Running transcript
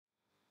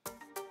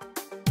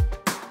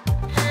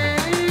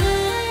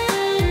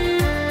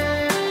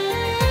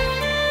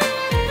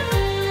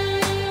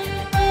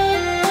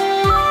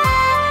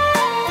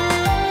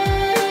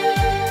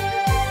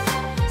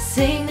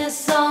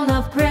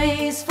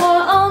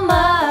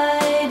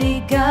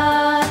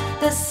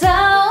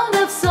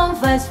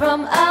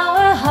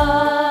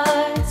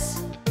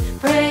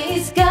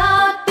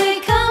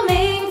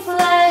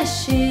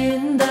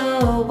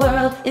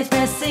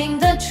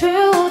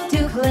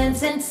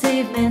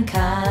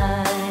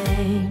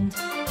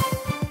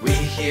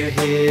hear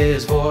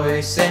His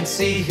voice and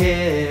see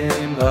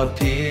Him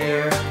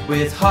appear.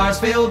 With hearts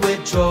filled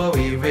with joy,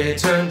 we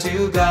return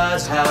to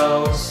God's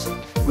house.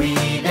 We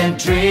eat and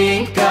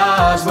drink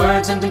God's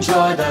words and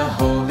enjoy the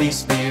Holy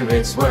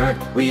Spirit's work.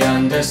 We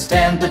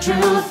understand the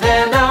truth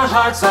and our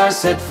hearts are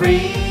set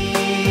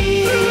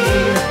free.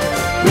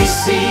 We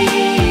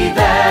see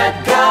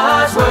that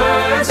God's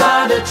words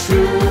are the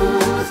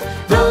truth,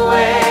 the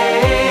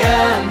way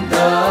and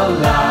the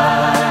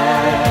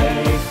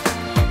life.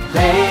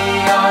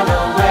 They are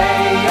the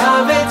way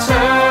of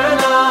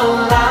eternal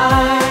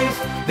life.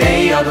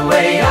 They are the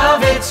way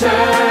of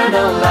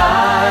eternal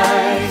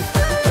life.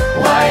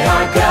 Why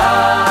are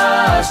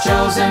God's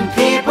chosen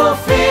people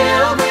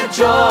filled with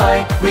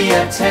joy? We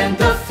attend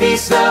the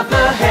feast of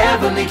the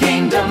heavenly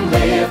kingdom,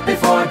 live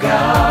before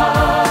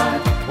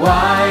God.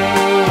 Why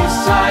is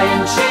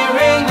Zion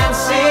cheering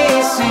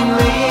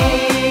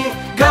unceasingly?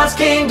 God's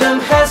kingdom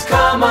has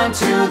come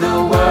unto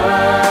the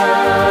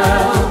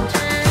world.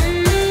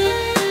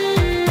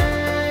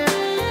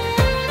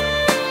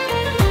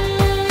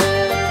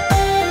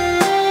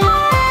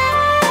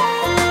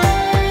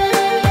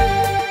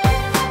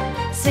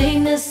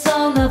 Sing a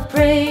song of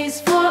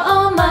praise for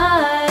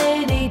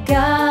Almighty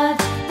God.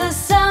 The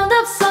sound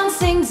of song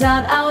sings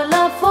out our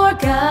love for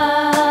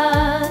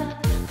God.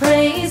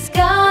 Praise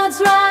God's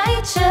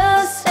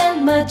righteous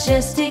and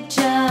majestic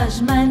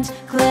judgment,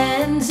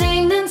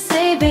 cleansing and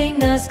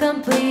saving us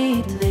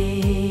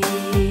completely.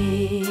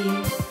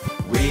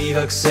 We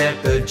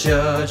accept the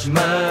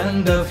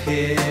judgment of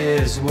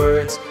His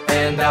words,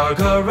 and our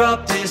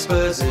corrupt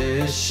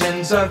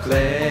dispositions are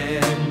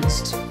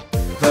cleansed.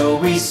 Though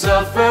we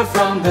suffer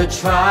from the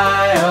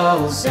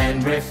trials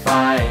and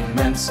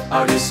refinements,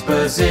 our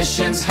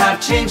dispositions have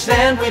changed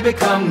and we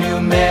become new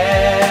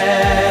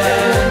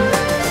men.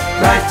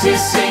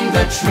 Practicing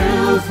the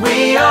truth,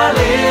 we are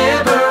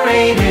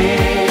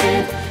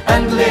liberated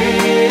and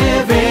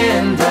live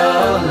in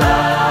the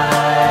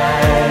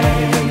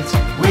light.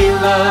 We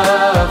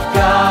love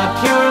God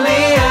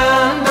purely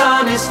and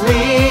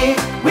honestly.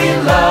 We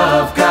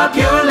love God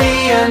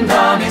purely and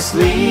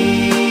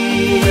honestly.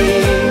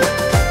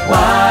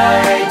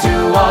 Why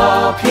do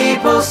all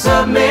people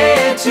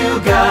submit to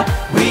God?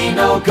 We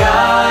know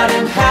God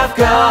and have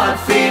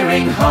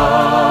God-fearing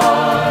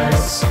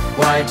hearts.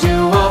 Why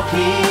do all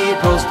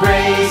peoples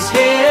praise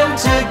Him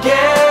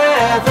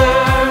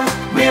together?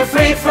 We're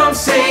freed from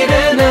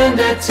Satan and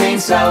attain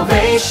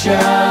salvation.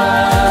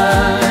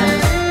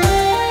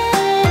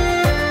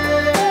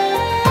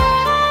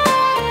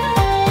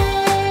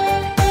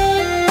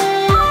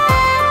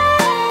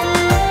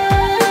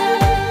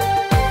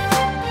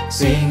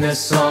 Sing a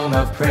song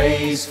of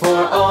praise for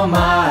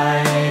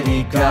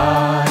Almighty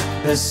God.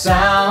 The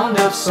sound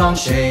of song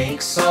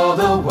shakes all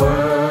the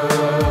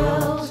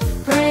world.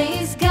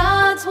 Praise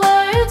God's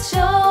word,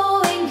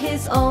 showing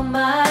His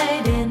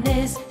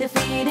almightiness,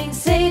 defeating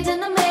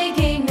Satan and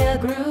making a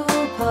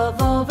group of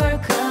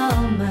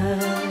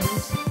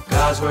overcomers.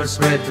 God's word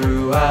spread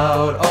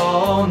throughout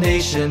all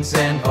nations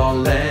and all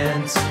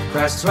lands.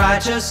 Christ's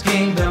righteous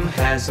kingdom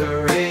has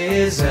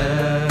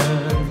arisen.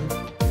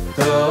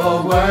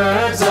 The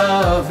words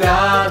of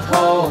God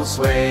hold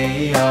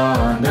sway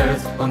on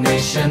earth. All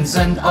nations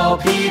and all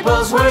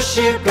peoples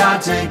worship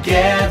God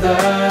together.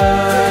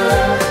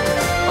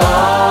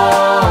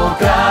 All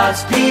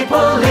God's people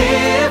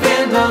live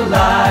in the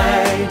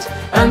light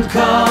and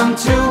come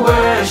to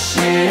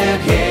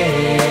worship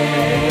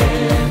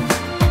Him,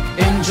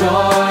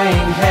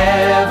 enjoying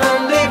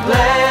heavenly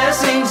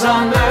blessings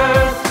on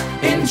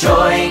earth,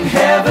 enjoying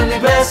heavenly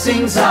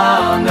blessings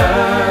on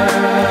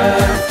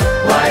earth.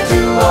 Why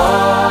do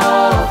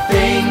all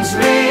things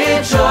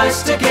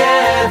rejoice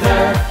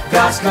together?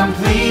 God's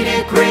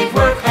completed great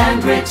work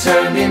and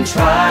returned in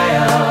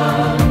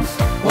triumph.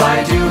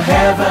 Why do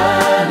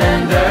heaven